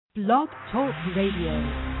Blog Talk Radio.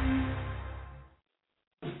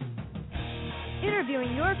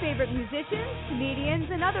 Interviewing your favorite musicians, comedians,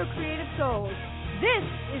 and other creative souls. This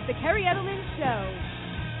is the Kerri Edelman Show.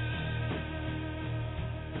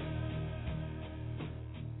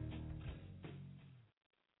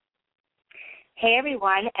 Hey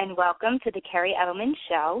everyone, and welcome to the Kerri Edelman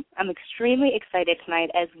Show. I'm extremely excited tonight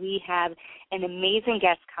as we have an amazing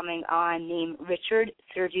guest coming on named Richard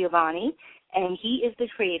Sergiovanni, and he is the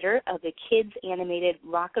creator of the kids animated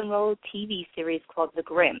rock and roll TV series called The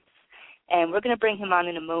Grimps. And we're going to bring him on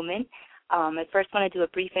in a moment. I first want to do a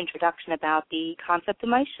brief introduction about the concept of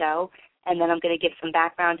my show, and then I'm going to give some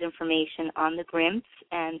background information on The Grimps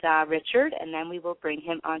and Richard, and then we will bring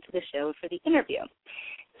him onto the show for the interview.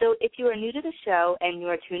 So if you are new to the show and you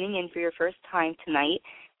are tuning in for your first time tonight,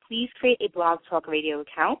 please create a Blog Talk Radio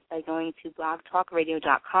account by going to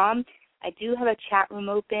blogtalkradio.com. I do have a chat room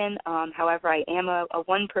open. However, I am a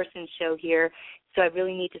one-person show here, so I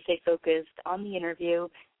really need to stay focused on the interview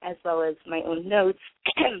as well as my own notes.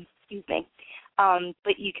 Excuse me.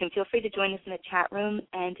 But you can feel free to join us in the chat room,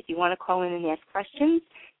 and if you want to call in and ask questions,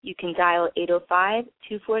 you can dial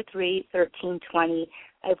 805-243-1320.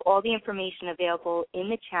 I have all the information available in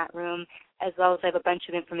the chat room, as well as I have a bunch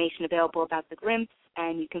of information available about the Grimps,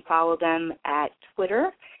 and you can follow them at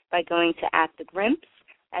Twitter by going to @thegrimps,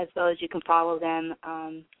 as well as you can follow them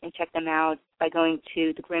and check them out by going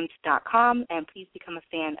to thegrimps.com, and please become a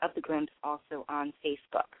fan of the Grimps also on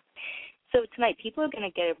Facebook. So tonight, people are going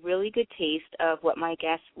to get a really good taste of what my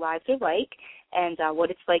guests' lives are like and what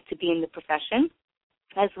it's like to be in the profession,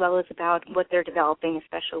 as well as about what they're developing,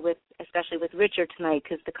 especially with Richard tonight,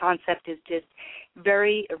 because the concept is just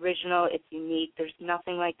very original. It's unique. There's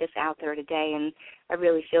nothing like this out there today, and I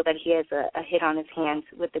really feel that he has a hit on his hands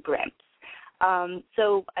with the Grimps.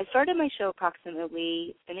 So I started my show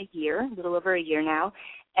approximately, it's been a year, a little over a year now,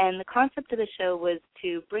 and the concept of the show was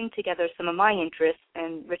to bring together some of my interests,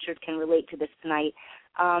 and Richard can relate to this tonight.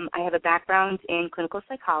 I have a background in clinical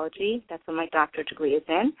psychology. That's what my doctorate degree is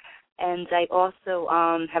in. And I also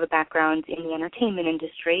have a background in the entertainment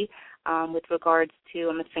industry with regards to,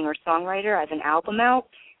 I'm a singer-songwriter. I have an album out,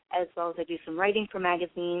 as well as I do some writing for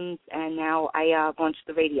magazines, and now I launched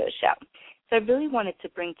the radio show. So I really wanted to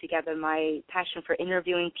bring together my passion for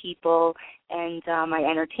interviewing people and my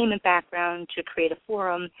entertainment background to create a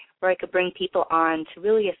forum where I could bring people on to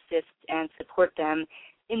really assist and support them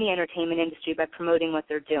in the entertainment industry by promoting what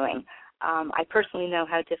they're doing. I personally know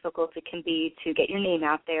how difficult it can be to get your name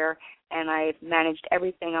out there, and I've managed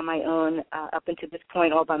everything on my own up until this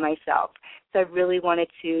point all by myself. So I really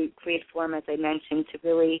wanted to create a forum, as I mentioned, to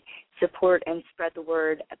really support and spread the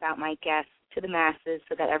word about my guests to the masses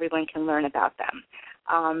so that everyone can learn about them.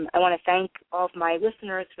 I want to thank all of my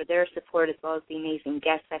listeners for their support, as well as the amazing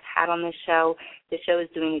guests I've had on this show. The show is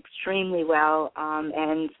doing extremely well,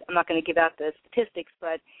 and I'm not going to give out the statistics,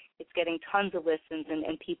 but it's getting tons of listens,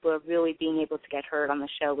 and people are really being able to get heard on the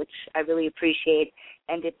show, which I really appreciate,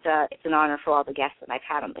 and it's an honor for all the guests that I've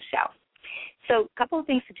had on the show. So a couple of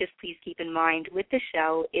things to just please keep in mind with the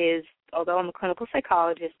show is, although I'm a clinical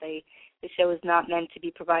psychologist, the show is not meant to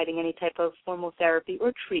be providing any type of formal therapy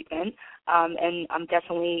or treatment, and I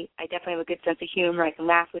definitely have a good sense of humor. I can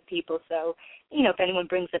laugh with people, so if anyone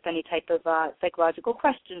brings up any type of psychological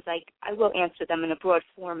questions, I will answer them in a broad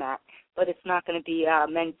format, but it's not going to be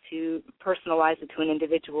meant to personalize it to an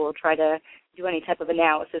individual or try to do any type of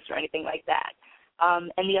analysis or anything like that.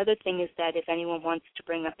 And the other thing is that if anyone wants to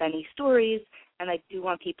bring up any stories, and I do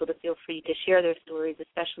want people to feel free to share their stories,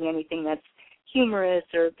 especially anything that's humorous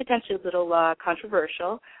or potentially a little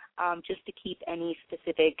controversial, just to keep any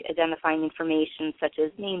specific identifying information such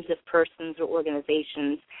as names of persons or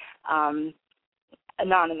organizations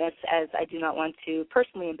anonymous, as I do not want to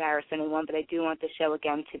personally embarrass anyone, but I do want the show,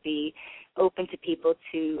 again, to be open to people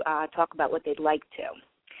to talk about what they'd like to.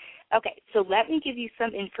 Okay, so let me give you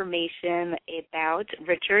some information about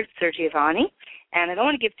Richard Sergiovanni, and I don't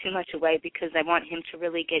want to give too much away because I want him to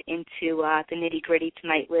really get into the nitty-gritty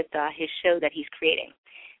tonight with his show that he's creating.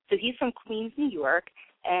 So he's from Queens, New York,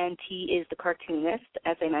 and he is the cartoonist,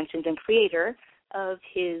 as I mentioned, and creator of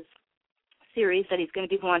his series that he's going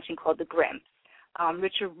to be launching called The Grimps.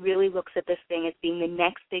 Richard really looks at this thing as being the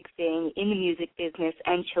next big thing in the music business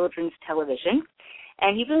and children's television.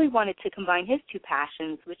 And he really wanted to combine his two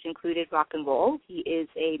passions, which included rock and roll. He is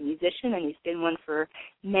a musician, and he's been one for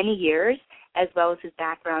many years, as well as his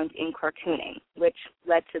background in cartooning, which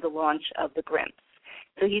led to the launch of The Grimps.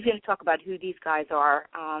 So he's going to talk about who these guys are.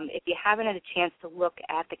 If you haven't had a chance to look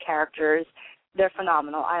at the characters, they're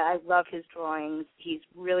phenomenal. I love his drawings. He's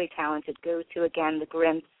really talented. Go to, again,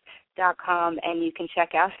 thegrimps.com, and you can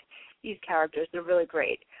check out these characters. They're really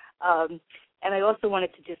great. And I also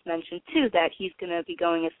wanted to just mention, too, that he's going to be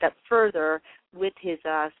going a step further with his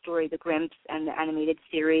story, The Grimps, and the animated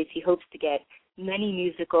series. He hopes to get many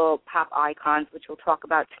musical pop icons, which we'll talk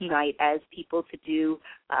about tonight, as people to do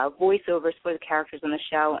voiceovers for the characters on the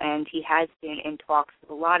show, and he has been in talks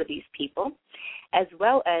with a lot of these people, as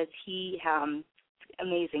well as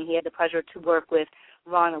amazing, he had the pleasure to work with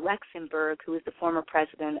Ron Alexenberg, who is the former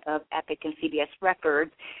president of Epic and CBS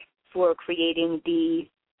Records, for creating the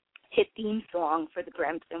hit theme song for the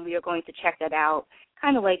Grimps, and we are going to check that out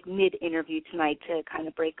kind of like mid-interview tonight to kind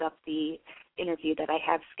of break up the interview that I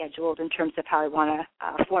have scheduled in terms of how I want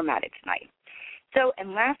to format it tonight. So,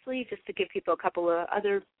 and lastly, just to give people a couple of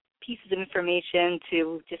other pieces of information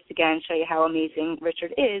to just, again, show you how amazing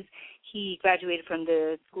Richard is, he graduated from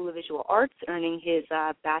the School of Visual Arts, earning his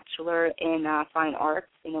Bachelor in Fine Arts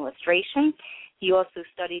in Illustration. He also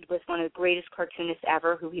studied with one of the greatest cartoonists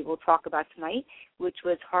ever, who he will talk about tonight, which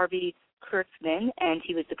was Harvey Kurtzman, and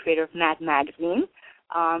he was the creator of Mad Magazine.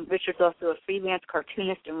 Richard's also a freelance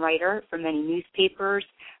cartoonist and writer for many newspapers,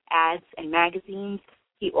 ads, and magazines.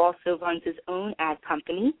 He also runs his own ad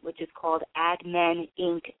company, which is called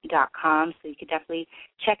admeninc.com, so you could definitely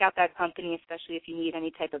check out that company, especially if you need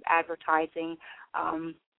any type of advertising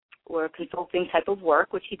or consulting type of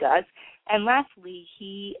work, which he does. And lastly,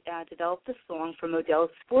 he developed a song for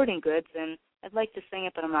Modell's Sporting Goods, and I'd like to sing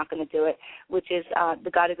it, but I'm not going to do it, which is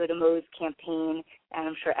the Gotta Go to Moe's campaign, and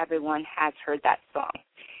I'm sure everyone has heard that song.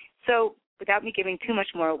 So without me giving too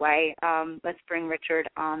much more away, let's bring Richard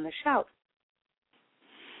on the show.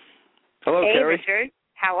 Hello, hey, Kerri. Richard.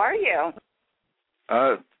 How are you?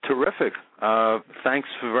 Terrific. Thanks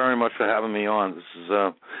very much for having me on. This is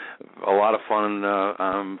a lot of fun.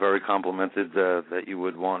 I'm very complimented that you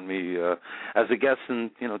would want me as a guest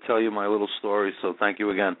and tell you my little story. So thank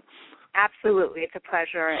you again. Absolutely, it's a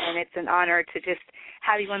pleasure, and it's an honor to just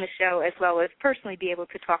have you on the show, as well as personally be able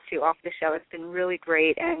to talk to you off the show. It's been really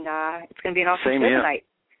great, and it's going to be an awesome show tonight.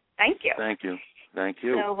 Thank you. Thank you. Thank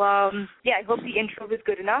you. So, I hope the intro was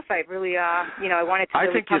good enough. I really, I wanted to. Really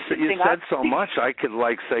I think you said so much. I could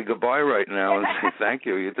say goodbye right now and say thank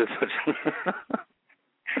you. You did such.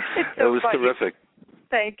 It was terrific.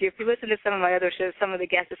 Thank you. If you listen to some of my other shows, some of the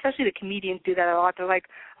guests, especially the comedians, do that a lot. They're like,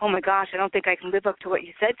 "Oh my gosh, I don't think I can live up to what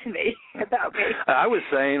you said to me about me." I was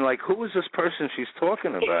saying, who is this person she's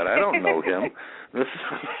talking about? I don't know him.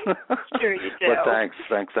 Sure you do. But thanks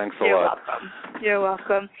a lot. You're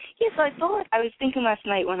welcome. Yeah, so I was thinking last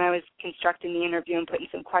night when I was constructing the interview and putting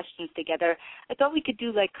some questions together, I thought we could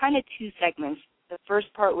do kind of two segments. The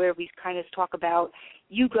first part where we kind of talk about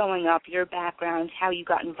you growing up, your background, how you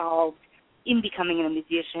got involved in becoming a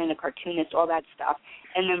musician, a cartoonist, all that stuff.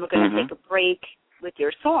 And then we're going to take a break with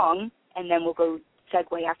your song, and then we'll go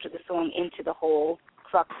segue after the song into the whole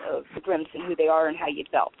crux of the Grimps and who they are and how you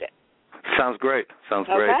developed it. Sounds great. Great.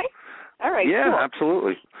 Okay? All right, yeah, cool.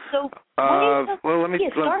 absolutely. So, let me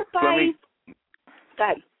start by... Go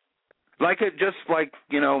ahead.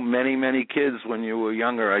 Many kids when you were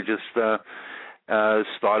younger, I just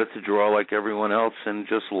started to draw like everyone else and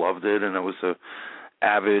just loved it, and I was a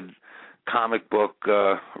avid comic book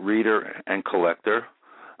reader and collector,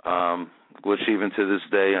 which even to this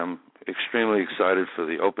day I'm extremely excited for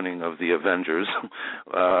the opening of the Avengers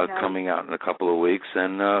coming out in a couple of weeks.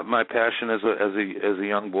 And my passion as a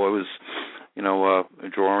young boy was,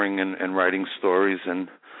 drawing and writing stories. And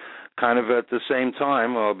kind of at the same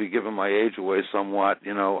time, I'll be giving my age away somewhat.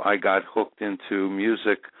 I got hooked into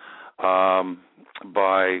music by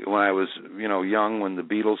when I was, young, when the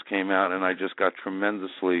Beatles came out, and I just got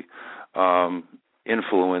tremendously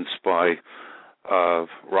influenced by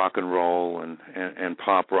rock and roll and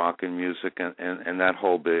pop rock and music and that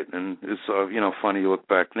whole bit. And it's funny you look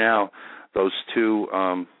back now, those two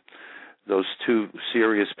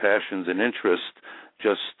serious passions and interests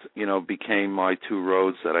just became my two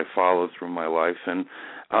roads that I followed through my life, and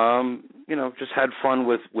just had fun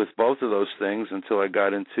with both of those things until I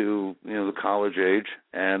got into the college age.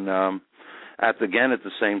 And at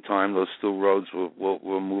the same time, those two roads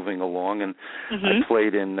were moving along, and I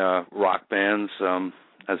played in rock bands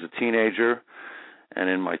as a teenager, and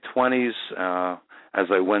in my 20s, as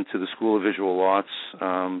I went to the School of Visual Arts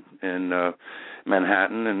in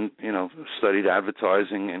Manhattan, and studied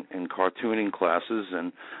advertising and cartooning classes.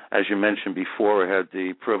 And as you mentioned before, I had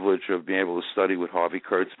the privilege of being able to study with Harvey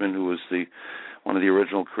Kurtzman, who was one of the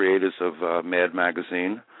original creators of Mad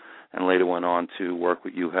Magazine, and later went on to work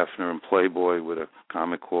with Hugh Hefner and Playboy with a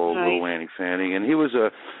comic called Little Annie Fanny. And he was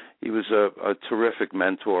a terrific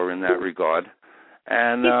mentor in that regard.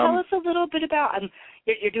 And tell us a little bit about.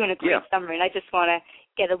 You're doing a great summary, and I just want to,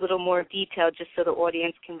 get a little more detail just so the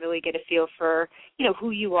audience can really get a feel for,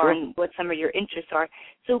 who you are and what some of your interests are.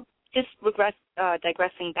 So just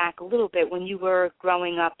digressing back a little bit, when you were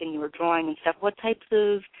growing up and you were drawing and stuff, what types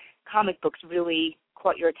of comic books really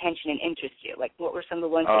caught your attention and interested you? Like, what were some of the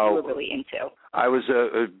ones that you were really into? I was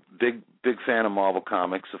a big fan of Marvel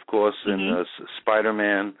Comics, of course, and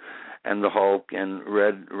Spider-Man and the Hulk, and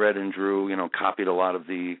Red and Drew, copied a lot of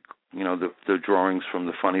the the drawings from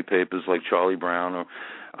the funny papers like Charlie Brown or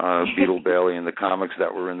Beetle Bailey and the comics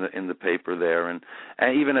that were in the paper there. And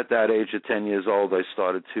even at that age, at 10 years old, I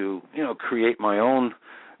started to, create my own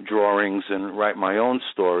drawings and write my own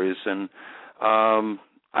stories. And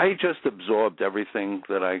I just absorbed everything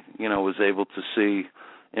that I, was able to see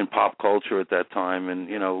in pop culture at that time, and,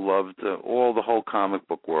 loved the whole comic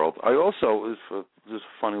book world. I also, just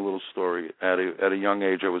a funny little story, at a young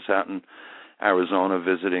age, I was out in Arizona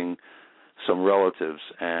visiting some relatives,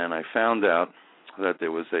 and I found out that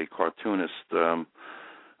there was a cartoonist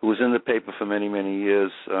who was in the paper for many, many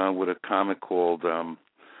years with a comic called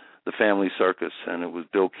The Family Circus, and it was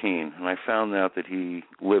Bill Keane. And I found out that he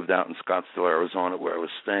lived out in Scottsdale, Arizona, where I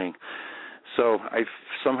was staying. So I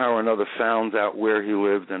somehow or another found out where he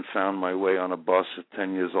lived and found my way on a bus at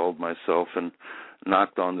 10 years old myself and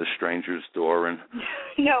knocked on the stranger's door, and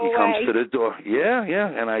he comes to the door. Yeah,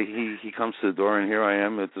 and he comes to the door, and here I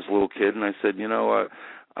am at this little kid, and I said,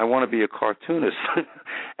 I want to be a cartoonist.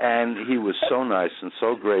 And he was so nice and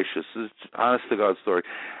so gracious. It's honest to God story.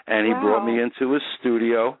 And he brought me into his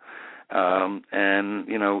studio, and,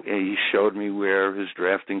 he showed me where his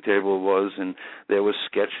drafting table was, and there were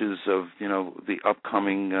sketches of, the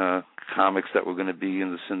upcoming comics that were going to be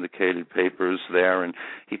in the syndicated papers there, and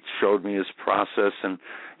he showed me his process, and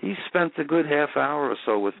he spent a good half hour or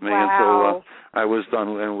so with me until I was done,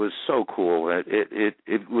 and it was so cool.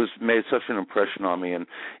 It was made such an impression on me, and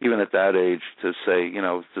even at that age, to say,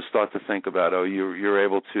 to start to think about, you're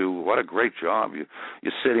able to, what a great job.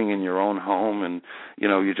 You're sitting in your own home, and,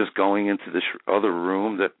 you're just going into this other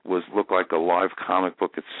room that looked like a live comic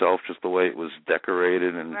book itself, just the way it was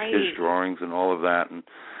decorated, and his drawings and all of that,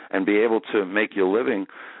 and be able to make your living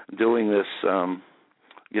doing this,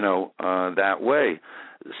 that way.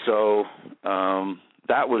 So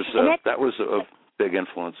that was a big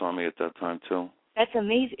influence on me at that time too. That's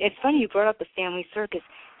amazing. It's funny you brought up the Family Circus.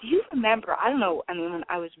 Do you remember? I don't know. I mean, when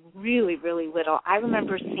I was really, really little, I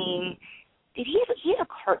remember seeing. He had a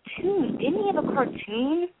cartoon? Didn't he have a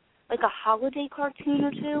cartoon? Like a holiday cartoon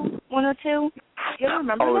or two, one or two? Do you ever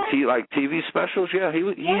remember that? Like TV specials? Yeah, he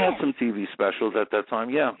had some TV specials at that time.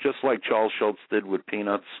 Yeah, just like Charles Schultz did with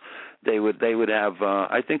Peanuts. They would have.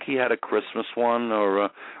 I think he had a Christmas one or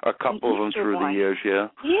a couple of them through the years. Yeah.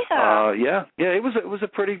 Yeah. It was a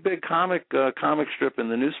pretty big comic strip in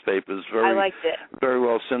the newspapers. I liked it. Very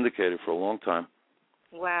well syndicated for a long time.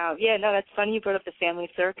 Wow. Yeah, no, that's funny you brought up the Family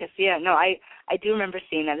Circus. Yeah, no, I do remember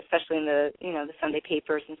seeing that, especially in the the Sunday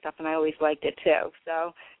papers and stuff, and I always liked it too.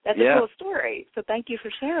 So that's a cool story. So thank you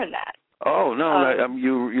for sharing that. Oh no,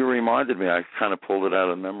 you reminded me. I kind of pulled it out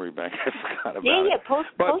of the memory bank. I forgot about it. Yeah, post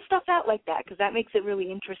stuff out like that, because that makes it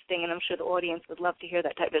really interesting, and I'm sure the audience would love to hear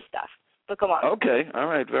that type of stuff. But come on. Okay, all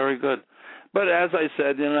right, very good. But as I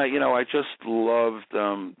said, I just loved,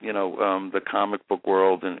 the comic book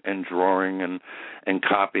world and drawing and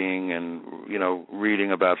copying and,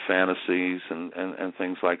 reading about fantasies and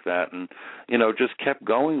things like that, and, just kept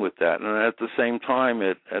going with that. And at the same time,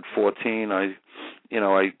 at 14, I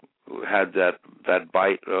had that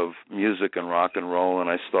bite of music and rock and roll, and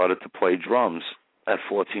I started to play drums at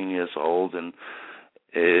 14 years old, and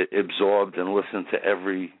absorbed and listened to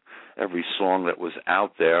every song that was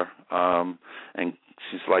out there, and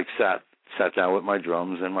she's like sat down with my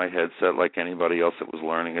drums and my headset like anybody else that was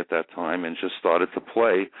learning at that time, and just started to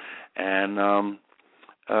play, and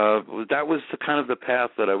that was the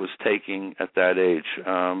path that I was taking at that age,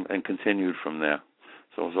 and continued from there.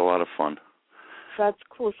 So it was a lot of fun. So that's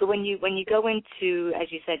cool. So when you go into,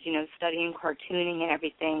 as you said, studying cartooning and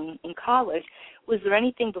everything in college, was there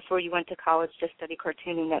anything before you went to college to study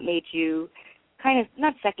cartooning that made you kind of,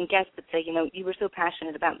 not second guess, but say, you were so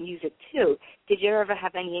passionate about music too? Did you ever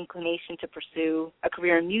have any inclination to pursue a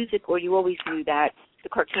career in music, or you always knew that the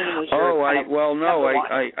cartooning was your I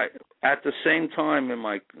at the same time in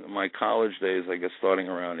my college days, I guess starting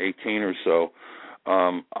around 18 or so,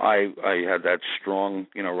 I had that strong,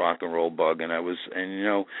 rock and roll bug, and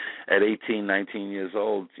at 18, 19 years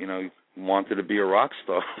old, wanted to be a rock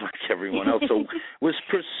star like everyone else. So was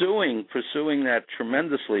pursuing that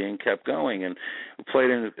tremendously, and kept going, and played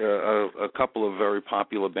in a couple of very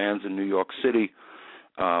popular bands in New York City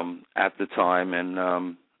at the time, and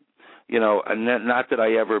not that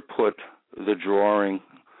I ever put the drawing,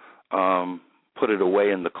 put it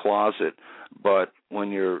away in the closet. But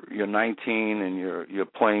when you're 19 and you're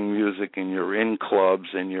playing music and you're in clubs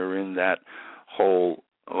and you're in that whole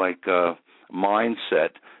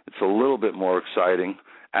mindset, it's a little bit more exciting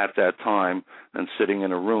at that time than sitting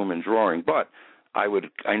in a room and drawing. But I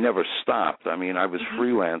never stopped. I mean, I was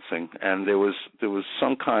freelancing, and there was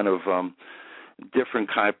some kind of different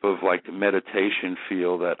type of meditation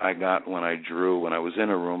feel that I got when I drew when I was in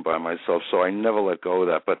a room by myself. So I never let go of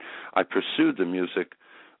that. But I pursued the music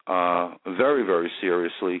very, very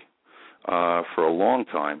seriously for a long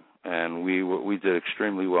time, and we did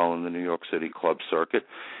extremely well in the New York City club circuit.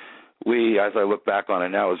 As I look back on it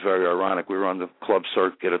now, it's very ironic. We were on the club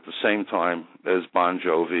circuit at the same time as Bon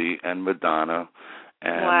Jovi and Madonna,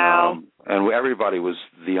 and wow. And everybody was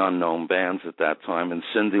the unknown bands at that time, and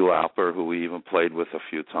Cyndi Lauper, who we even played with a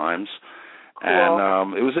few times. Cool.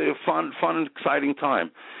 And it was a fun, exciting time.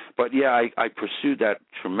 But yeah, I pursued that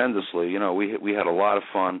tremendously. You know, we had a lot of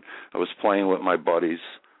fun. I was playing with my buddies.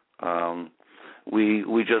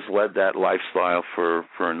 We just led that lifestyle for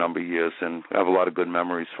a number of years, and I have a lot of good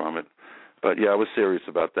memories from it. But yeah, I was serious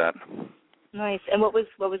about that. Nice. And what was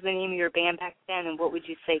the name of your band back then, and what would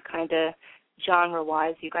you say kind of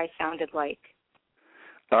genre-wise you guys sounded like?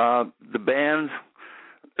 The band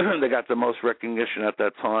that got the most recognition at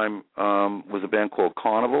that time was a band called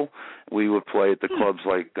Carnival. We would play at the clubs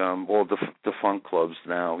like all the funk clubs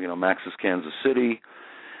now, you know, Max's Kansas City,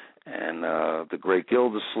 and the Great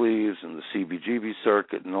Gildersleeves and the CBGB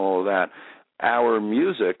circuit and all of that. Our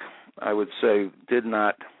music, I would say, did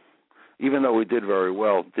not, even though we did very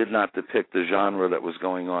well, did not depict the genre that was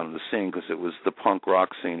going on in the scene, because it was the punk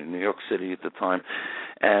rock scene in New York City at the time.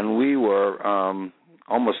 And we were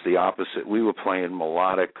almost the opposite. We were playing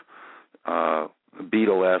melodic,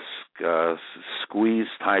 Beatlesque, squeeze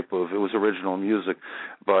type of, it was original music,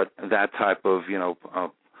 but that type of, you know,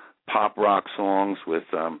 pop rock songs with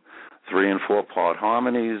 3 and 4 part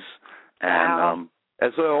harmonies, and wow.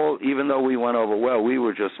 As well, even though we went over well, we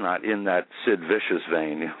were just not in that Sid Vicious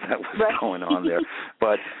vein that was right. going on there.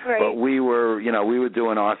 But right. but we were, you know, we were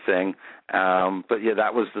doing our thing. But yeah,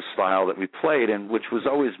 that was the style that we played, and which was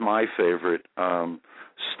always my favorite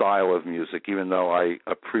style of music, even though I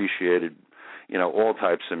appreciated, you know, all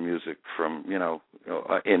types of music from, you know,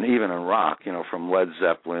 and even in rock, you know, from Led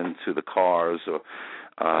Zeppelin to the Cars or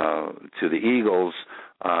to the Eagles,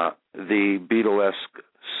 the Beatlesque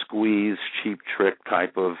squeeze, cheap trick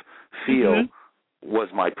type of feel was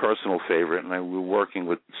my personal favorite, and we were working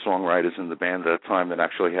with songwriters in the band at that time that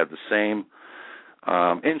actually had the same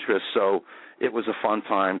interests, so it was a fun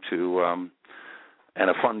time to and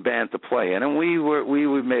a fun band to play in. And we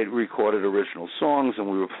recorded original songs, and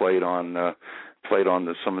we were played on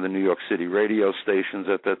some of the New York City radio stations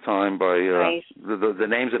at that time by nice. The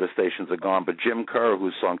names of the stations are gone, but Jim Kerr,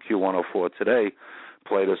 who's on Q104 today,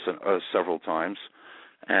 played us several times.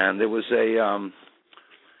 And there was I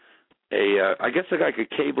guess like a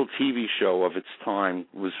cable TV show of its time,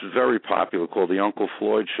 was very popular, called the Uncle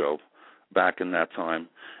Floyd Show back in that time.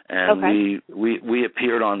 And okay. we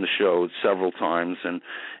appeared on the show several times, and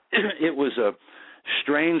it was a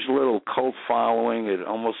strange little cult following. It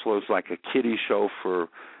almost was like a kiddie show for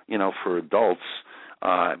adults,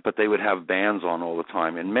 but they would have bands on all the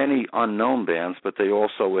time, and many unknown bands, but they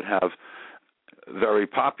also would have very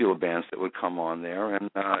popular bands that would come on there, and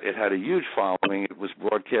it had a huge following. It was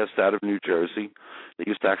broadcast out of New Jersey. They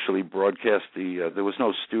used to actually broadcast there was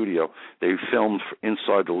no studio. They filmed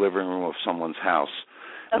inside the living room of someone's house.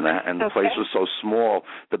 And the place was so small,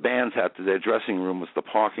 the bands their dressing room was the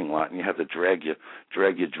parking lot, and you had to drag your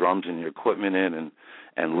drums and your equipment in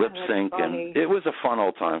and lip sync, and it was a fun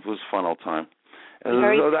old time. It was a fun old time.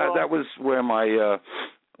 And so that was where my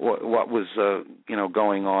what was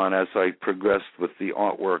going on as I progressed with the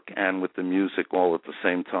artwork and with the music all at the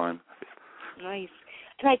same time. Nice.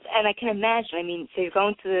 And I can imagine. I mean, so you're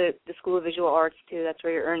going to the School of Visual Arts too. That's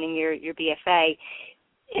where you're earning your BFA.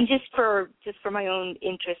 And just for my own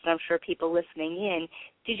interest, and I'm sure people listening in,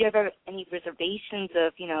 did you ever have any reservations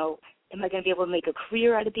of, am I going to be able to make a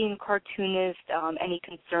career out of being a cartoonist? Any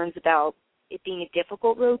concerns about it being a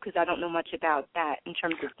difficult road? Because I don't know much about that in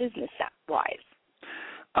terms of business-wise.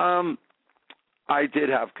 I did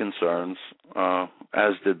have concerns,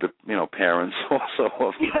 as did the parents also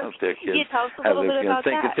of their kids. Can you tell us a little bit about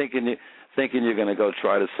that? Thinking you're going to go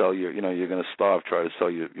try to sell you're going to starve, try to sell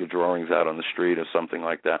your drawings out on the street or something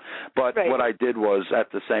like that. But right. What I did was, at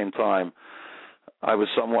the same time, I was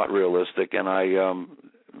somewhat realistic, and I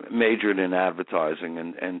majored in advertising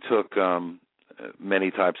and took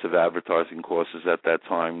many types of advertising courses at that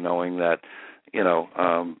time, knowing that,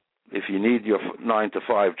 if you need your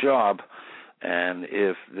 9-to-5 job, And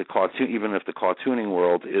if the even if the cartooning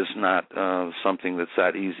world is not something that's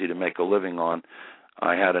that easy to make a living on,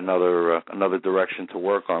 I had another direction to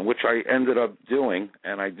work on, which I ended up doing,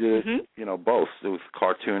 and I did both with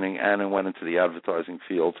cartooning, and I went into the advertising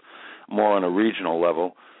field more on a regional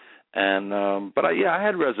level. And but I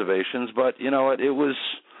had reservations, but it was.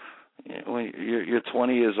 When you're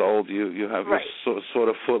 20 years old, you have right. your sort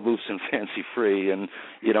of footloose and fancy free, and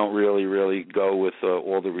you don't really go with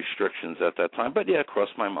all the restrictions at that time. But yeah, it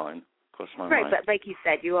crossed my mind. Right, but like you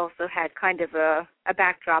said, you also had kind of a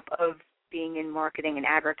backdrop of being in marketing and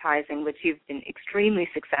advertising, which you've been extremely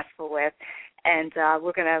successful with. And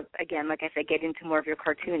we're going to, again, like I said, get into more of your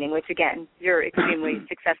cartooning, which, again, you're extremely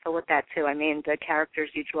successful with that, too. I mean, the characters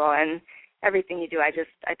you draw and everything you do, I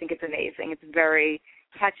think it's amazing. It's very...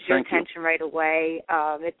 catches your attention right away.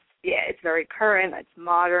 It's very current. It's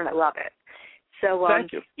modern. I love it. So,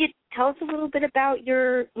 thank you. Tell us a little bit about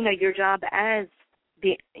your job as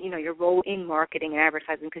your role in marketing and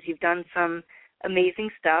advertising, because you've done some amazing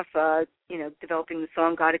stuff. Developing the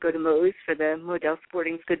song "Gotta Go to Moe's" for the Model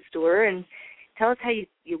Sporting Goods store, and tell us how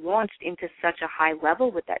you launched into such a high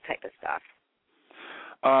level with that type of stuff.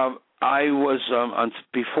 I was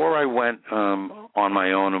before I went on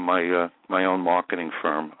my own in my own marketing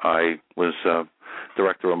firm. I was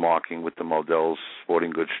director of marketing with the Modell's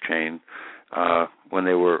Sporting Goods chain when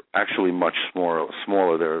they were actually much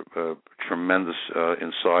smaller. They're tremendous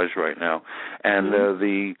in size right now, and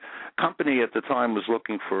the company at the time was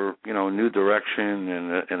looking for a new direction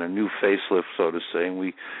and a new facelift, so to say. And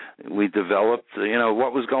we developed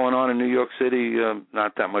what was going on in New York City,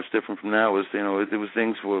 not that much different from now. Was there was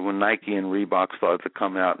things when Nike and Reebok started to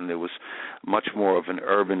come out, and there was much more of an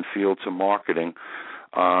urban feel to marketing.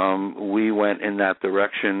 We went in that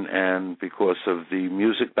direction, and because of the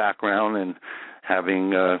music background and having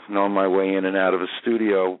known my way in and out of a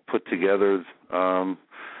studio, put together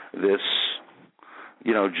this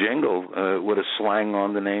jingle with a slang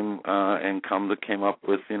on the name, and came up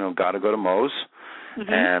with "Gotta Go to Moe's,"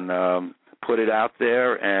 and put it out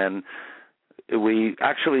there. And we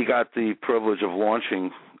actually got the privilege of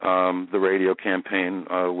launching the radio campaign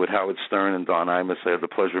with Howard Stern and Don Imus. I had the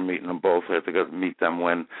pleasure of meeting them both. I had to go meet them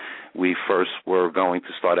when we first were going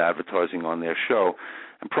to start advertising on their show.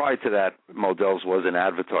 And prior to that, Modell's was an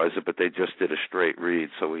advertiser, but they just did a straight read.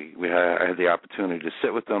 So I had the opportunity to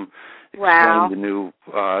sit with them, explain the new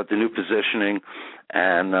positioning,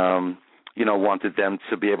 and wanted them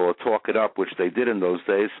to be able to talk it up, which they did in those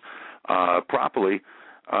days properly.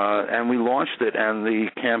 And we launched it, and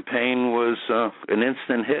the campaign was an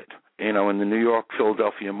instant hit, in the New York,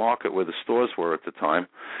 Philadelphia market where the stores were at the time.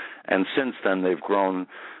 And since then, they've grown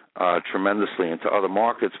tremendously into other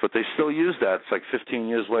markets, but they still use that. It's like 15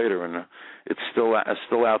 years later, and it's still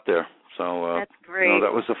out there. So that's great.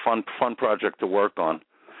 That was a fun project to work on.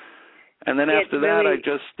 And then after that, I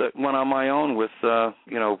just went on my own with a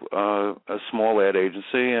small ad agency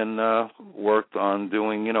and worked on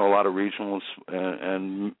doing a lot of regional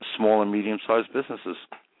and small and medium-sized businesses.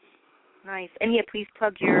 Nice. And please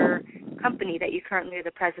plug your company that you currently are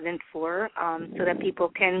the president for, so that people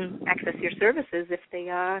can access your services if they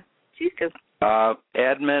choose to.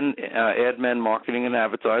 Edelman Marketing and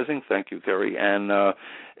Advertising. Thank you, Kerri. And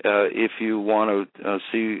if you want to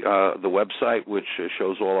see the website, which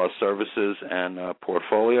shows all our services and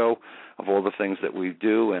portfolio of all the things that we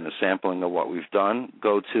do and a sampling of what we've done,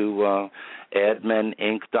 go to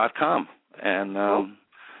admeninc.com and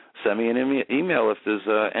send me an email if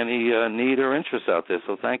there's any need or interest out there.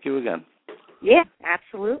 So thank you again. Yeah,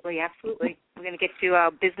 absolutely. We're going to get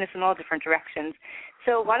to business in all different directions.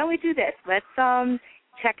 So why don't we do this? Let's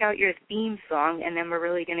check out your theme song, and then we're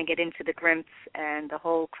really going to get into the Grimps and the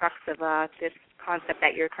whole crux of this concept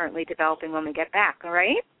that you're currently developing when we get back, all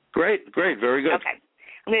right? Great, very good. Okay.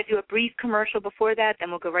 I'm going to do a brief commercial before that,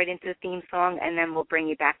 then we'll go right into the theme song, and then we'll bring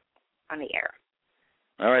you back on the air.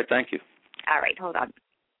 All right, thank you. All right, hold on.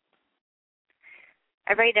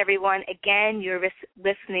 All right, everyone. Again, you're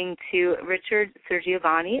listening to Richard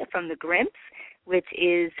Sergiovanni from the Grimps, which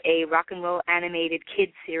is a rock and roll animated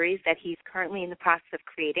kids series that he's currently in the process of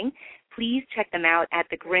creating. Please check them out at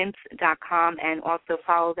thegrimps.com and also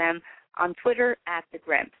follow them on Twitter at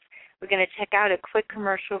thegrimps. We're going to check out a quick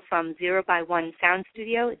commercial from 0 by 1 Sound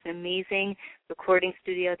Studio. It's an amazing recording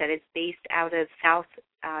studio that is based out of South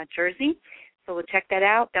Jersey. So we'll check that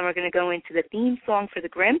out. Then we're going to go into the theme song for the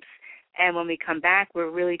Grimps. And when we come back, we're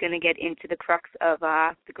really going to get into the crux of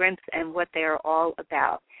the Grimps and what they are all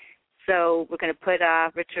about. So we're going to put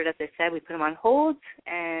Richard, as I said, we put him on hold.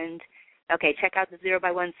 And, okay, check out the 0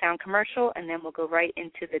 by 1 Sound commercial, and then we'll go right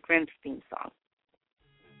into the Grimps theme song.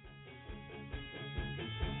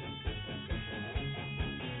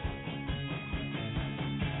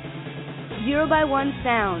 0 by 1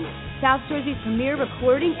 Sound, South Jersey's premier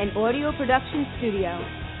recording and audio production studio,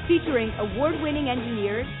 featuring award-winning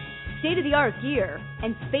engineers, state-of-the-art gear,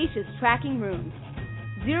 and spacious tracking rooms.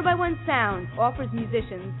 0 by 1 Sound offers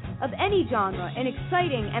musicians of any genre an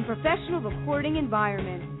exciting and professional recording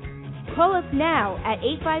environment. Call us now at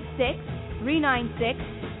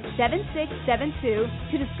 856-396-7672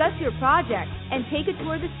 to discuss your project and take a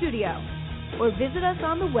tour of the studio, or visit us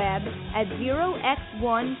on the web at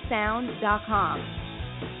 0x1sound.com.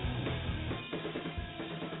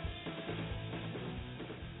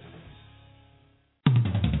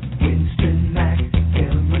 Winston, Mac,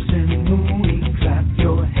 Emerson, Mooney, clap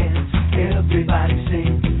your hands, everybody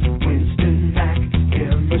sing. Winston, Mac,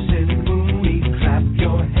 Emerson, Mooney, clap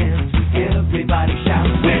your hands, everybody shout.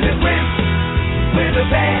 We're the Grimps, we're the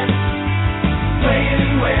band,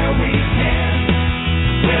 playing where we can.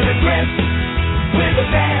 We're the Grimps, we're the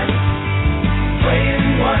band,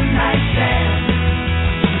 playing one night stand.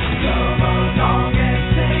 Come along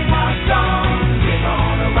and sing our song, we're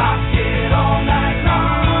gonna rock it all night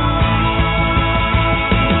long.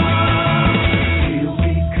 Here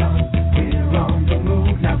we come, we're on the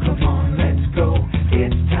move, now come on, let's go,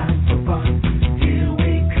 it's time for fun. Here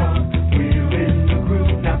we come, we're in the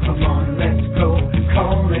groove, now come on, let's go,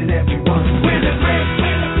 calling everyone. We're the Grimps,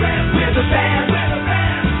 we're the band,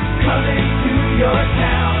 coming to your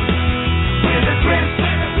town. We're the Grimps,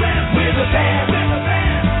 we're the band,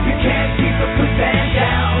 you can't keep a good band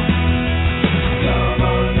down. Come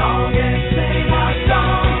along and sing our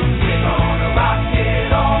song, we're gonna rock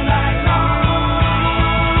it all night long.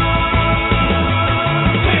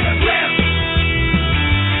 We're the Grimps.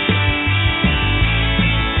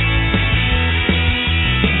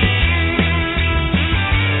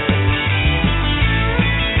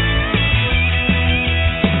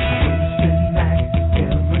 Winston, Mac,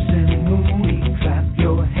 Emerson, Mooney, clap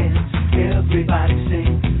your hands, everybody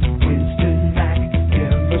sing. Winston, Mac,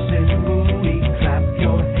 Emerson, Mooney, clap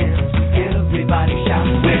your hands, everybody shout.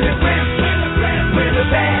 We're the Grimps, we're the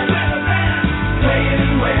band,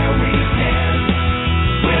 playing where we can.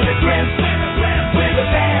 We're the Grimps, we're the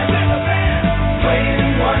band,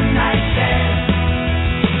 playing one night stand.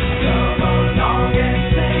 Come along and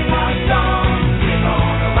sing our song, we're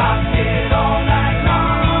gonna rock it all night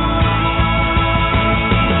long.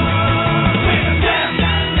 We're the Grimps.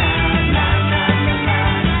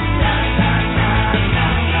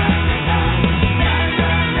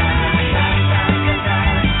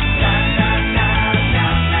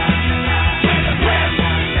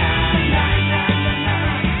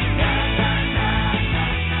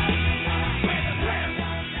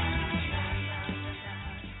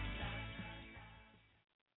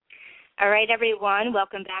 All right, everyone,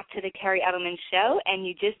 welcome back to the Kerri Edelman Show, and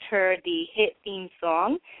you just heard the hit theme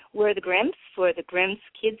song, We're the Grimps, for the Grimps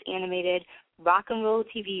Kids Animated Rock and Roll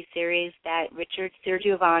TV series that Richard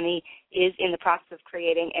Sergiovanni is in the process of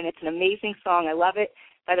creating, and it's an amazing song. I love it.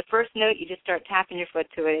 By the first note, you just start tapping your foot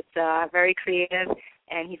to it. It's very creative,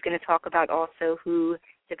 and he's going to talk about also who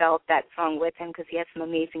developed that song with him, because he has some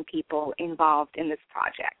amazing people involved in this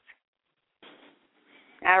project.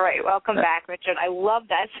 All right, welcome back, Richard. I love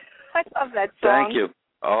that. I love that song. Thank you.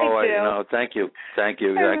 Oh, thank you. I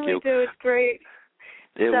really do. It's great.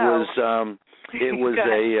 It was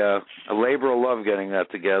a labor of love getting that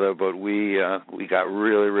together, but we got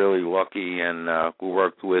really, really lucky, and we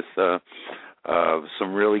worked with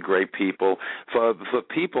some really great people. For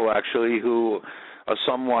people actually who are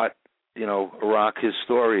somewhat, rock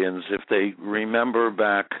historians, if they remember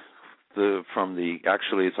back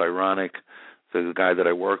actually it's ironic, the guy that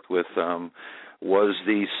I worked with was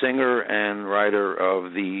the singer and writer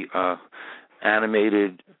of the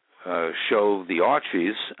animated show The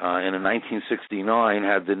Archies, and in 1969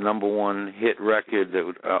 had the number one hit record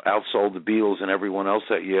that outsold the Beatles and everyone else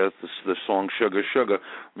that year, the song Sugar Sugar.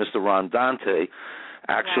 Mr. Ron Dante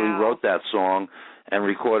actually wrote that song and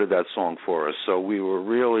recorded that song for us. So we were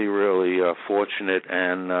really, really fortunate,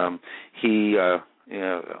 and he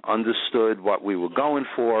understood what we were going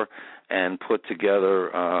for and put together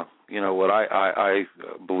what I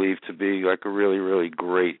believe to be like a really, really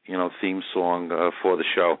great, theme song for the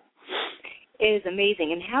show. It is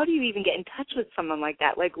amazing. And how do you even get in touch with someone like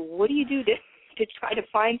that? Like, what do you do to try to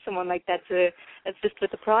find someone like that to assist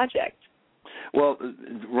with the project? Well,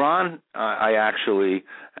 Ron, I actually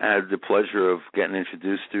had the pleasure of getting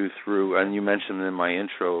introduced through, and you mentioned in my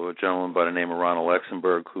intro, a gentleman by the name of Ronald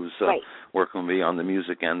Luxemburg, who's working with me on the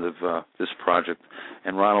music end of this project.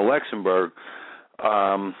 And Ronald Luxemburg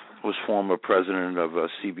was former president of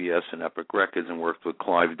CBS and Epic Records, and worked with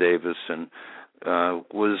Clive Davis and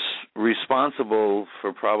was responsible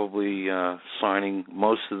for probably signing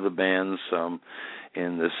most of the bands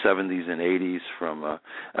in the 70s and 80s from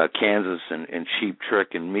Kansas and Cheap Trick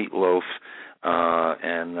and Meatloaf,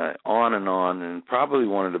 and on, and probably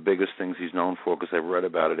one of the biggest things he's known for, because I've read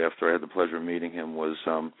about it after I had the pleasure of meeting him, was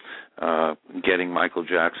getting Michael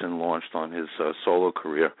Jackson launched on his solo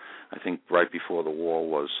career, I think right before the wall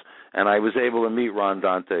was. And I was able to meet Ron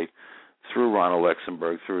Dante through Ronald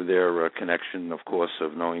Luxembourg, through their connection, of course,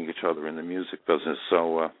 of knowing each other in the music business.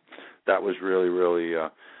 So that was really, really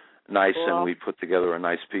nice, cool. And we put together a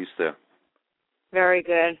nice piece there. Very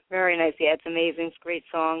good. Very nice. Yeah, it's amazing. It's a great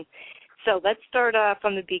song. So let's start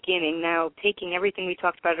from the beginning. Now, taking everything we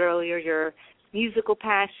talked about earlier, your musical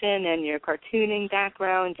passion and your cartooning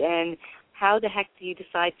background, and how the heck do you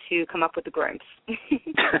decide to come up with the Grimps?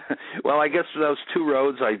 Well, I guess those two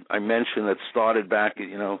roads I mentioned that started back,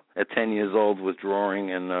 at 10 years old with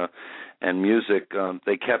drawing and music,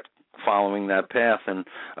 they kept following that path. And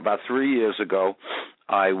about 3 years ago,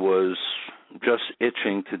 I was just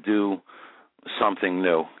itching to do something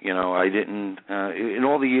new. I didn't, in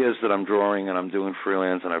all the years that I'm drawing and I'm doing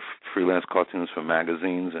freelance, and I freelance cartoons for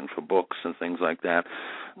magazines and for books and things like that.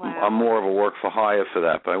 Wow. I'm more of a work for hire for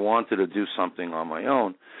that, but I wanted to do something on my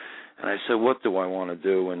own. And I said, what do I want to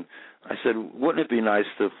do? And I said, wouldn't it be nice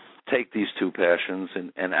to take these two passions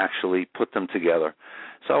and actually put them together?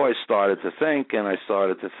 So I started to think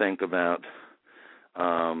about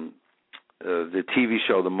the TV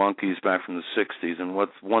show The Monkees back from the 60s, and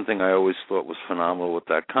one thing I always thought was phenomenal with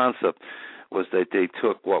that concept was that they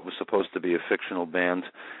took what was supposed to be a fictional band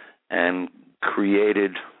and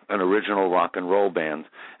created an original rock and roll band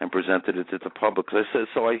and presented it to the public.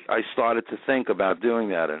 So I started to think about doing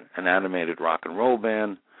that, an animated rock and roll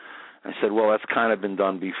band. I said, well, that's kind of been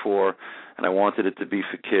done before, and I wanted it to be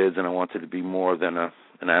for kids, and I wanted it to be more than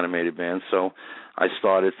an animated band. So I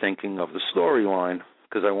started thinking of the storyline,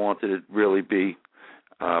 because I wanted it really be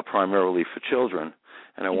primarily for children,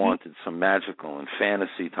 and I wanted some magical and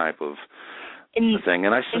fantasy type of thing.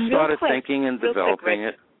 And I started thinking and developing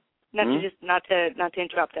it. Not to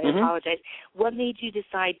interrupt, I apologize. What made you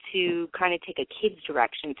decide to kind of take a kid's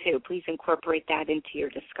direction too? Please incorporate that into your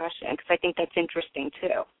discussion, because I think that's interesting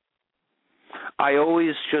too. I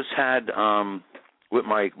always just had, with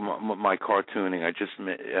my cartooning, I just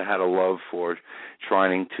had a love for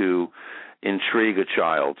trying to intrigue a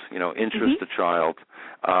child, interest a child,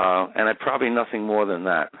 and I probably nothing more than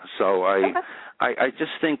that. So I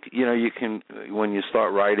just think, you can, when you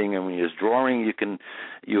start writing and when you're drawing,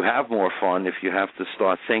 you have more fun if you have to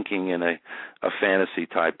start thinking in a fantasy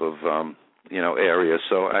type of, area.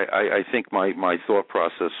 So I think my thought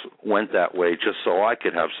process went that way just so I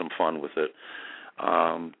could have some fun with it.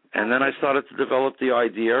 And then I started to develop the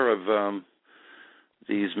idea of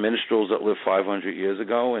these minstrels that lived 500 years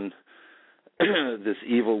ago, and this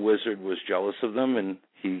evil wizard was jealous of them, and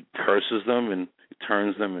he curses them and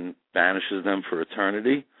turns them and banishes them for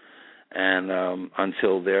eternity, and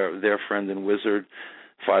until their friend and wizard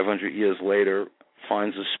 500 years later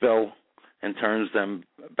finds a spell and turns them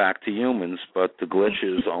back to humans, but the glitch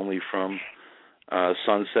is only from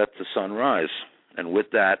sunset to sunrise. And with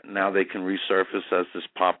that, now they can resurface as this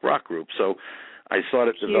pop rock group. So I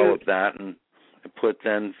started to develop that, and put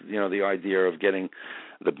then, the idea of getting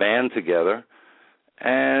the band together,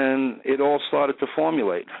 and it all started to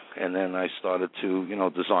formulate. And then I started to,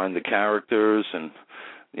 design the characters and,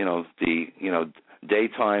 the,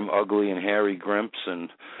 daytime ugly and hairy Grimps and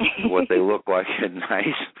what they look like at night.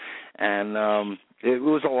 And it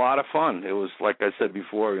was a lot of fun. It was, like I said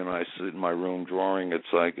before, I sit in my room drawing. It's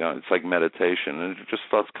like meditation, and it just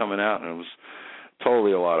starts coming out, and it was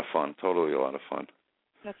totally a lot of fun.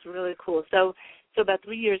 That's really cool. So about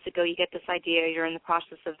 3 years ago, you get this idea. You're in the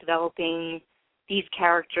process of developing these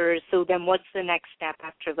characters. So then what's the next step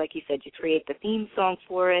after, like you said, you create the theme song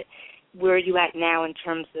for it? Where are you at now in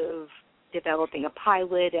terms of developing a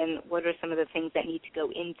pilot, and what are some of the things that need to go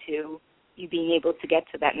into you being able to get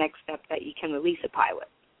to that next step that you can release a pilot?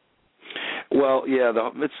 Well, yeah,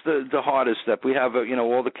 it's the hardest step. We have,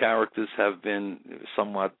 all the characters have been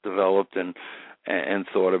somewhat developed and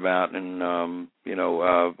thought about, and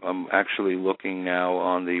I'm actually looking now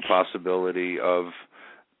on the possibility of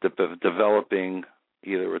developing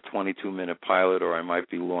either a 22-minute pilot, or I might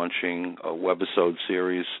be launching a webisode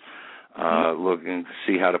series, looking to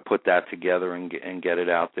see how to put that together and get it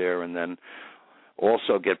out there, and then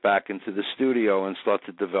also get back into the studio and start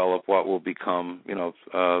to develop what will become,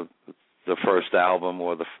 the first album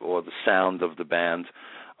or the sound of the band.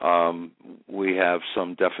 We have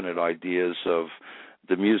some definite ideas of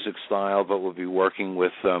the music style, but we'll be working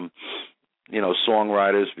with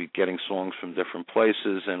songwriters, be getting songs from different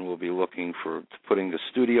places, and we'll be looking for putting a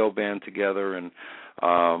studio band together and,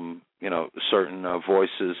 certain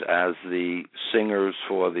voices as the singers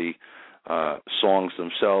for the songs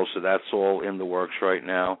themselves. So that's all in the works right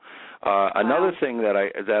now. Another thing that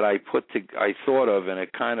I thought of, and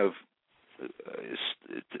it kind of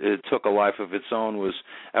it took a life of its own, was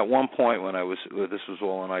at one point when this was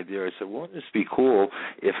all an idea, I said, wouldn't this be cool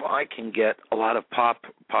if I can get a lot of pop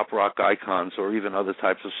rock icons or even other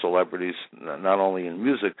types of celebrities, not only in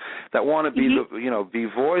music, that want to be be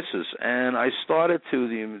voices. And I started, to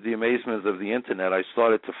the amazement of the internet, I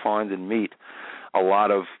started to find and meet a lot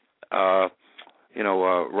of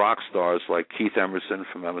rock stars like Keith Emerson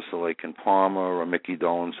from Emerson, Lake and Palmer, or Mickey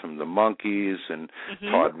Dolenz from the Monkees, and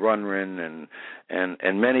Todd Rundgren,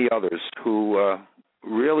 and many others who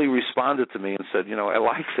really responded to me and said, I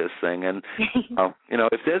like this thing, and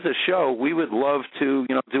if there's a show, we would love to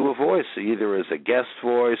do a voice, either as a guest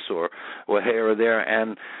voice or here or there.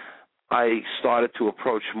 And I started to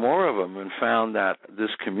approach more of them and found that this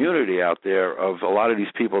community out there of a lot of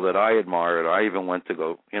these people that I admired, I even went to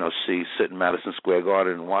go, sit in Madison Square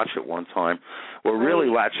Garden and watch it one time, were really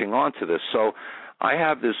latching on to this. So I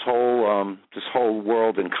have this whole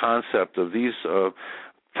world and concept of these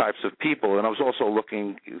types of people, and I was also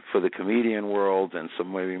looking for the comedian world and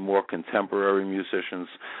some maybe more contemporary musicians,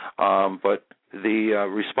 but the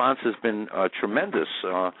response has been tremendous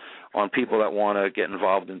on people that want to get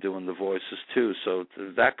involved in doing the voices too. So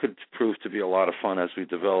that could prove to be a lot of fun as we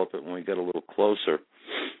develop it when we get a little closer.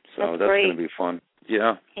 So that's going to be fun.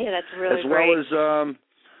 Yeah. Yeah, that's really great. As well as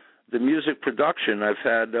the music production, I've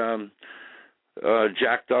had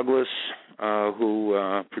Jack Douglas,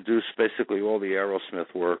 who produced basically all the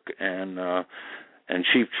Aerosmith work, and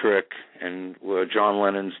Cheap Trick, and John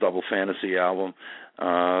Lennon's Double Fantasy album,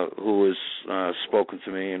 who has spoken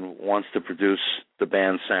to me and wants to produce the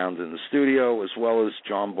band sound in the studio, as well as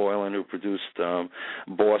John Boylan, who produced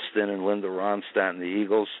Boston, and Linda Ronstadt and the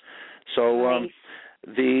Eagles. So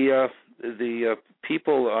the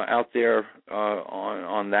people out there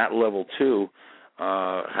on that level too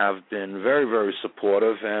have been very, very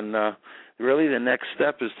supportive, and really the next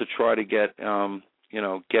step is to try to get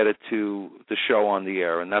it to the show on the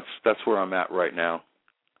air, and that's where I'm at right now.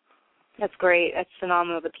 That's great. That's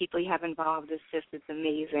phenomenal. The people you have involved it's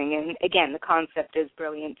amazing. And again, the concept is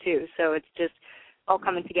brilliant too. So it's just all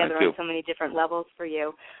coming together on so many different levels for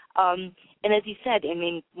you. And as you said,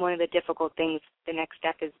 one of the difficult things, the next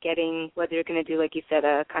step is getting, whether you're going to do, like you said,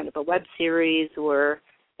 a kind of a web series or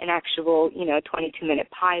an actual, 22-minute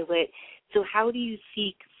pilot. So how do you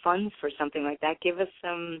seek funds for something like that? Give us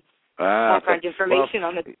some background information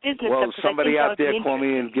on the business. Well, somebody out there call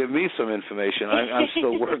me and give me some information. I'm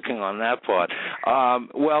still working on that part.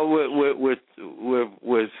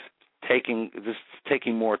 We're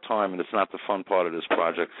taking more time, and it's not the fun part of this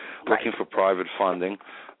project. Looking for private funding,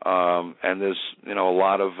 and there's a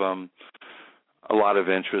lot of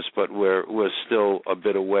interest, but we're still a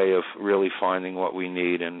bit away of really finding what we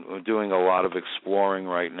need, and we're doing a lot of exploring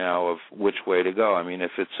right now of which way to go.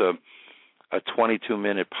 If it's a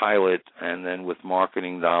 22-minute pilot, and then with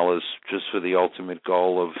marketing dollars just for the ultimate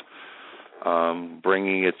goal of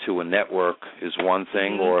bringing it to a network is one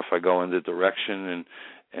thing, or if I go in the direction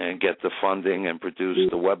and get the funding and produce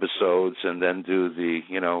the webisodes and then do the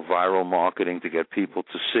viral marketing to get people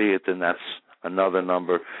to see it, then that's another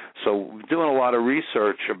number. So doing a lot of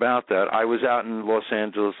research about that. I was out in Los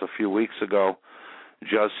Angeles a few weeks ago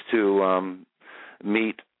just to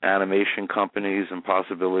meet animation companies and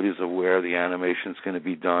possibilities of where the animation is going to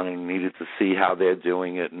be done, and needed to see how they're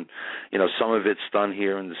doing it. And, some of it's done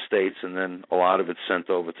here in the States, and then a lot of it's sent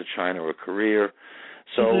over to China or Korea.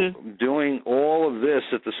 So doing all of this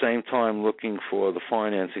at the same time, looking for the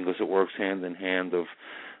financing, because it works hand in hand of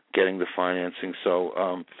getting the financing.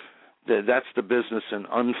 So that's the business and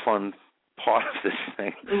unfun part of this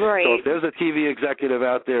thing. Right. So if there's a TV executive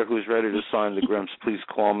out there who's ready to sign the Grimps, please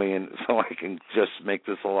call me, and so I can just make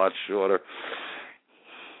this a lot shorter.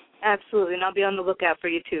 Absolutely, and I'll be on the lookout for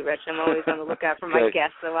you too, Rich. I'm always on the lookout for my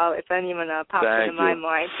guests, so if anyone pops into my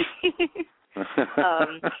mind.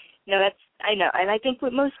 I know, and I think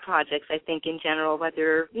with most projects, I think in general,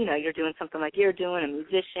 whether you're doing something like you're doing, a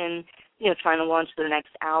musician, trying to launch the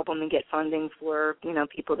next album and get funding for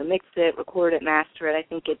people to mix it, record it, master it. I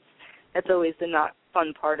think that's always the not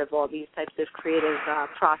fun part of all these types of creative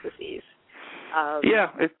processes.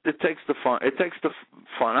 It takes the fun. It takes the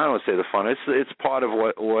fun. I don't want to say the fun. It's part of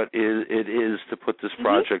what it is to put this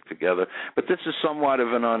project together. But this is somewhat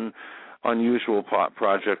of an unusual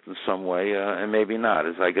project in some way, and maybe not.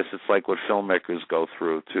 I guess it's like what filmmakers go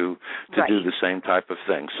through to do the same type of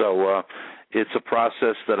thing. So it's a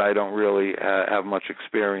process that I don't really have much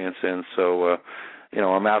experience in. So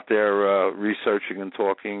I'm out there researching and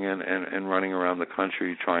talking and running around the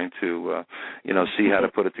country trying to see how to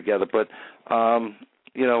put it together. But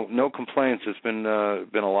no complaints. It's been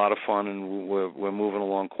a lot of fun, and we're moving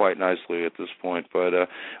along quite nicely at this point. But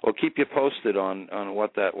we'll keep you posted on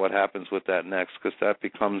what happens with that next, because that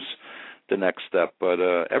becomes the next step. But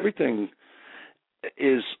everything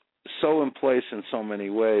is so in place in so many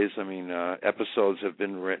ways. I mean, episodes have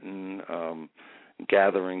been written,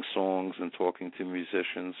 gathering songs and talking to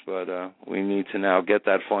musicians. But we need to now get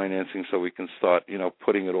that financing so we can start,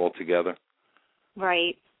 putting it all together.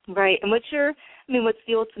 Right. Right. And what's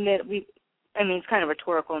the ultimate, it's kind of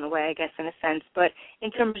rhetorical in a way, I guess, in a sense, but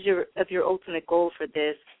in terms of your ultimate goal for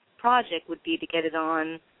this project would be to get it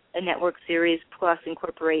on a network series plus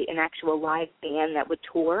incorporate an actual live band that would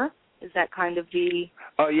tour? Is that kind of the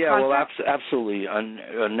yeah, concept? well, absolutely.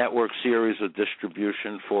 A network series of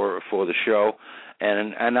distribution for the show.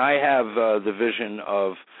 And I have the vision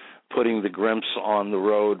of putting the Grimps on the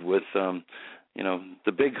road with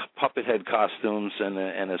the big puppet head costumes and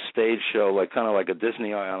a stage show, kind of like a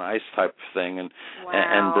Disney on Ice type of thing,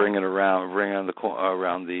 and bring it around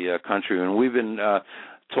the country. And we've been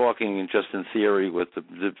talking just in theory with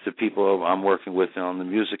the people I'm working with on the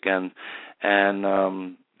music end,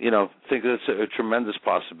 and think it's a tremendous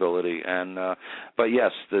possibility. And but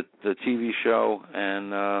yes, the TV show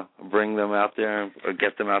and bring them out there and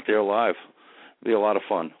get them out there live. It'll be a lot of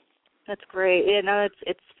fun. That's great.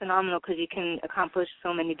 It's phenomenal because you can accomplish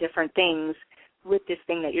so many different things with this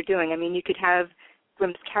thing that you're doing. I mean, you could have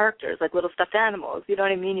Grimps characters, like little stuffed animals. You know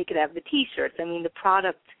what I mean? You could have the T-shirts. I mean, the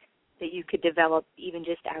product that you could develop even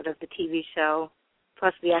just out of the TV show,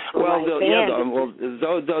 plus the actual live band.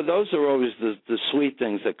 Those are always the sweet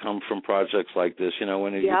things that come from projects like this.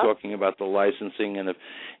 When you're talking about the licensing and if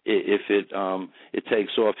it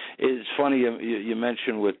takes off. It's funny you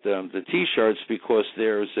mentioned with the T-shirts, because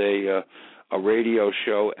there's a radio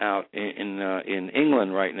show out in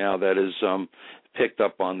England right now that is picked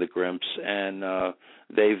up on the Grimps, and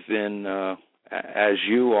they've been, as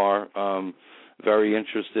you are, very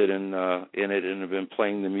interested in it, and have been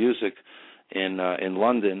playing the music in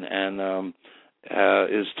London, and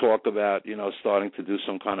is talk about starting to do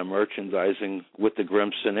some kind of merchandising with the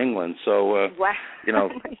Grimps in England. So wow.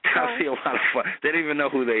 That'll be a lot of fun. They don't even know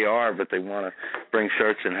who they are, but they want to bring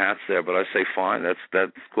shirts and hats there. But I say fine,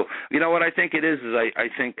 that's cool. You know what I think it is I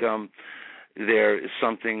think there is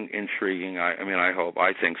something intriguing.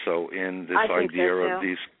 I think so, in this idea of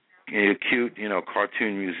these cute,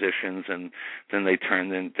 cartoon musicians, and then they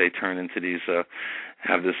turn into these,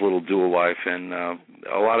 have this little dual life, and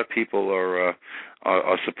a lot of people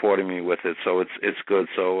are supporting me with it, so it's good.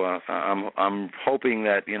 So I'm hoping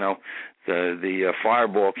that the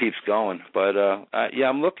fireball keeps going, but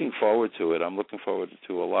I'm looking forward to it. I'm looking forward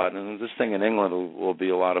to a lot, and this thing in England will be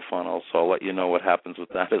a lot of fun. Also, I'll let you know what happens with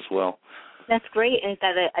that as well. That's great. And is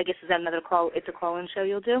that another call? It's a call-in show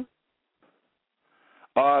you'll do?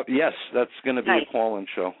 Yes, that's going to be a call-in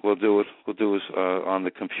show. We'll do it on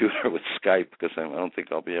the computer with Skype, because I don't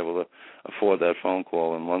think I'll be able to afford that phone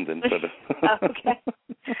call in London. But okay,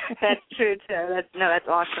 that's true too. That's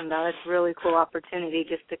awesome though. That's a really cool opportunity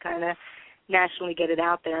just to kind of nationally get it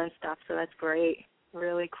out there and stuff. So that's great,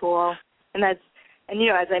 really cool. And as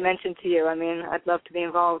I mentioned to you, I'd love to be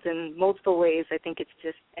involved in multiple ways. I think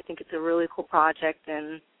it's a really cool project,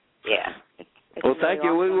 and it's well, really thank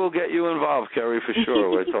you. awesome. We will get you involved, Kerri, for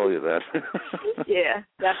sure. I told you that. Yeah,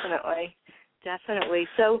 definitely.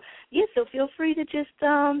 So feel free to just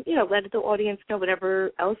let the audience know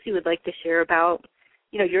whatever else you would like to share about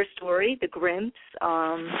your story, the Grimps,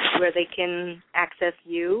 where they can access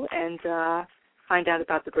you and find out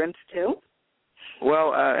about the Grimps too.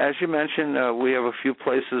 Well, as you mentioned, we have a few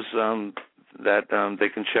places that they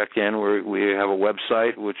can check in. We have a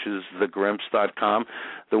website, which is thegrimps.com.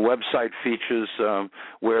 The website features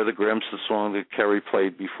Where the Grimps, the song that Kerri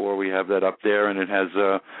played before. We have that up there, and it has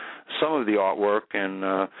some of the artwork and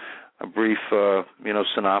a brief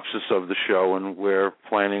synopsis of the show, and we're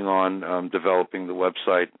planning on developing the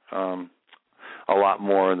website a lot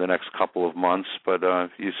more in the next couple of months, but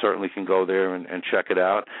you certainly can go there and check it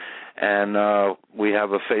out. And we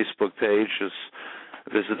have a Facebook page. Just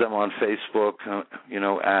visit them on Facebook,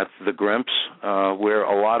 at The Grimps, where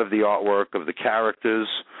a lot of the artwork of the characters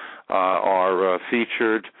are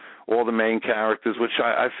featured, all the main characters, which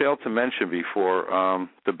I failed to mention before.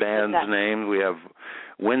 The band's name, we have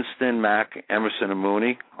Winston, Mac, Emerson, and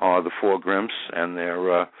Mooney are the four Grimps, and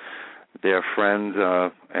their friend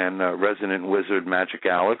and resident wizard, Magic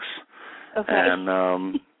Alex. Okay.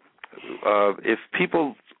 And if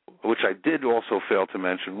people, which I did also fail to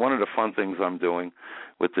mention, one of the fun things I'm doing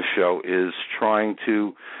with the show is trying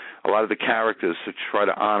to, a lot of the characters, to try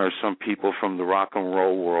to honor some people from the rock and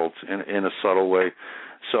roll world in a subtle way.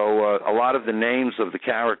 So a lot of the names of the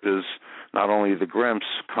characters, not only the Grimps,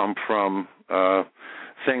 come from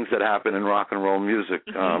things that happen in rock and roll music.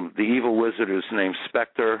 Mm-hmm. The evil wizard is named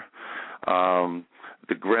Spectre.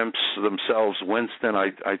 The Grimps themselves, Winston,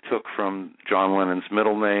 I took from John Lennon's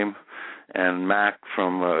middle name, and Mac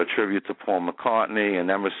from a tribute to Paul McCartney, and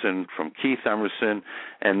Emerson from Keith Emerson,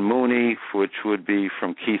 and Mooney, which would be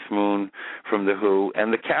from Keith Moon from The Who.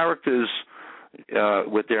 And the characters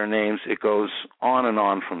with their names, it goes on and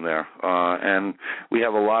on from there. And we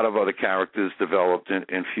have a lot of other characters developed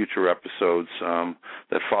in future episodes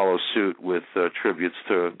that follow suit with tributes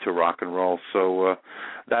to rock and roll. So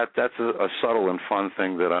that's a subtle and fun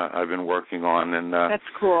thing that I've been working on. And that's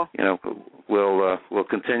cool. You know, we'll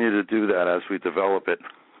continue to do that as we develop it.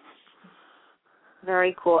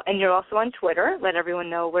 Very cool. And you're also on Twitter. Let everyone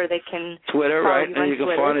know where they can Twitter, follow right? you And on you can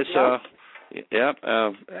Twitter. find us.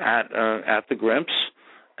 At the Grimps,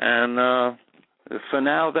 and for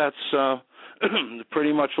now that's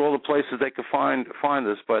pretty much all the places they can find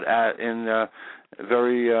us. But in a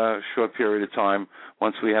very short period of time,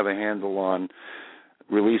 once we have a handle on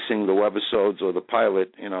releasing the webisodes or the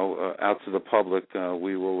pilot, out to the public,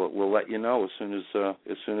 we'll let you know as soon as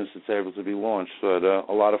it's able to be launched. But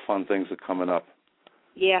a lot of fun things are coming up.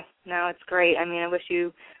 Yeah, no, it's great. I mean, I wish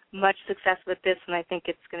you much success with this, and I think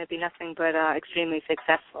it's going to be nothing but extremely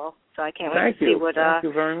successful. So I can't wait to see what. Thank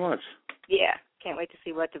you very much. Yeah, can't wait to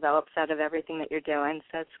see what develops out of everything that you're doing.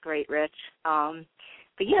 So that's great, Rich.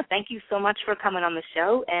 But yeah, thank you so much for coming on the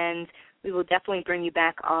show, and we will definitely bring you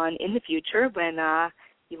back on in the future when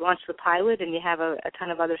you launch the pilot and you have a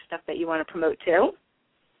ton of other stuff that you want to promote too.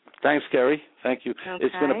 Thanks, Kerri. Thank you. Okay.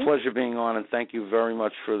 It's been a pleasure being on, and thank you very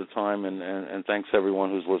much for the time, and thanks everyone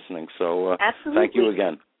who's listening. So Absolutely. Thank you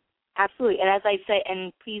again. Absolutely. And as I say,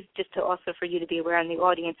 and please just to also for you to be aware in the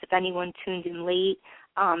audience, if anyone tuned in late,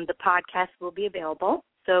 the podcast will be available.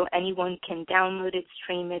 So anyone can download it,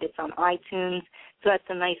 stream it. It's on iTunes. So that's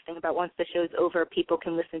the nice thing about once the show's over, people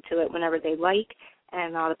can listen to it whenever they like.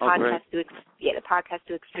 And the podcast the podcast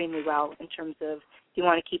do extremely well in terms of if you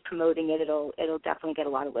want to keep promoting it, it'll definitely get a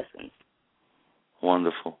lot of listens.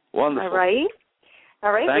 Wonderful. All right.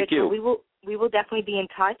 Thank Rich, you. We will definitely be in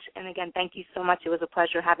touch. And again, thank you so much. It was a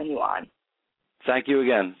pleasure having you on. Thank you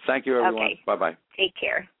again. Thank you, everyone. Okay. Bye-bye. Take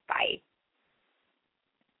care. Bye.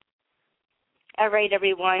 All right,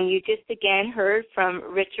 everyone. You just again heard from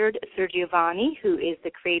Richard Sergiovanni, who is the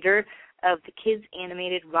creator of the kids'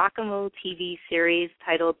 animated rock and roll TV series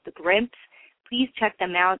titled The Grimps. Please check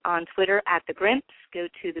them out on Twitter at The Grimps. Go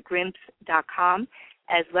to thegrimps.com,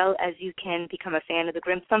 as well as you can become a fan of The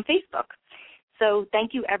Grimps on Facebook. So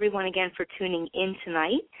thank you, everyone, again for tuning in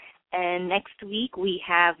tonight. And next week we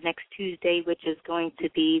have next Tuesday, which is going to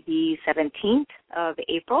be the 17th of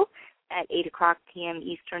April at 8 o'clock p.m.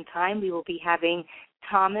 Eastern Time. We will be having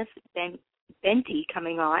Thomas Benty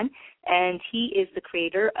coming on, and he is the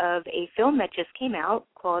creator of a film that just came out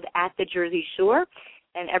called At the Jersey Shore.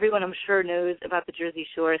 And everyone, I'm sure, knows about the Jersey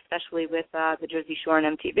Shore, especially with the Jersey Shore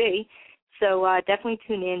on MTV. So definitely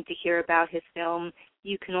tune in to hear about his film.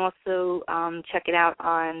 You can also check it out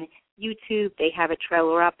on YouTube. They have a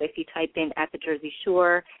trailer up if you type in At the Jersey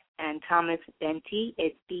Shore and Thomas Benty.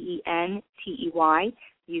 It's Bentey.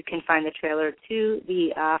 You can find the trailer to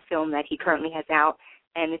the film that he currently has out,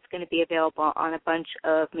 and it's going to be available on a bunch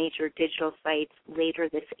of major digital sites later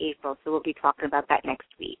this April. So we'll be talking about that next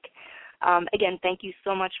week. Again, thank you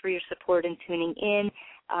so much for your support and tuning in.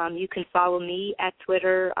 You can follow me at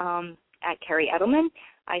Twitter at Kerri Edelman.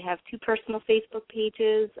 I have 2 personal Facebook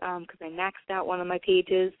pages because I maxed out one of my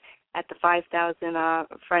pages at the 5,000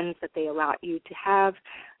 friends that they allow you to have.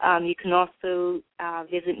 You can also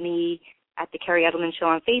visit me at the Kerri Edelman Show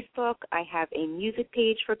on Facebook. I have a music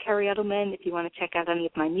page for Kerri Edelman if you want to check out any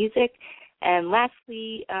of my music. And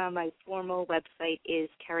lastly, my formal website is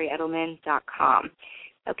kerriedelman.com.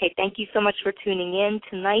 Okay, thank you so much for tuning in.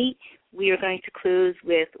 Tonight we are going to close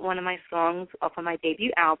with one of my songs off of my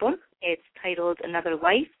debut album. It's titled Another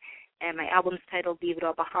Life, and my album's titled Leave It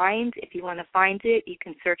All Behind. If you want to find it, you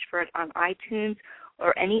can search for it on iTunes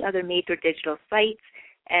or any other major digital sites.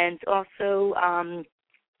 And also,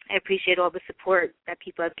 I appreciate all the support that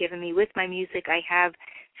people have given me with my music. I have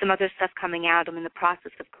some other stuff coming out. I'm in the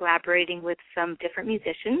process of collaborating with some different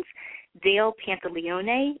musicians. Dale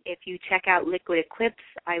Pantaleone, if you check out Liquid Eclipse,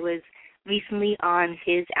 I was recently on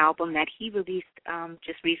his album that he released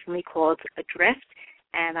just recently called Adrift,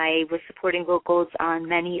 and I was supporting vocals on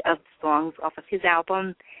many of the songs off of his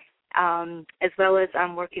album, as well as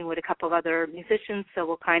I'm working with a couple of other musicians, so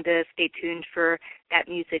we'll kind of stay tuned for that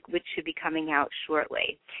music, which should be coming out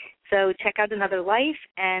shortly. So check out Another Life,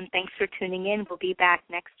 and thanks for tuning in. We'll be back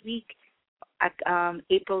next week,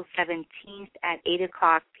 April 17th at 8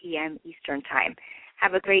 o'clock p.m. Eastern Time.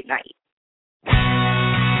 Have a great night.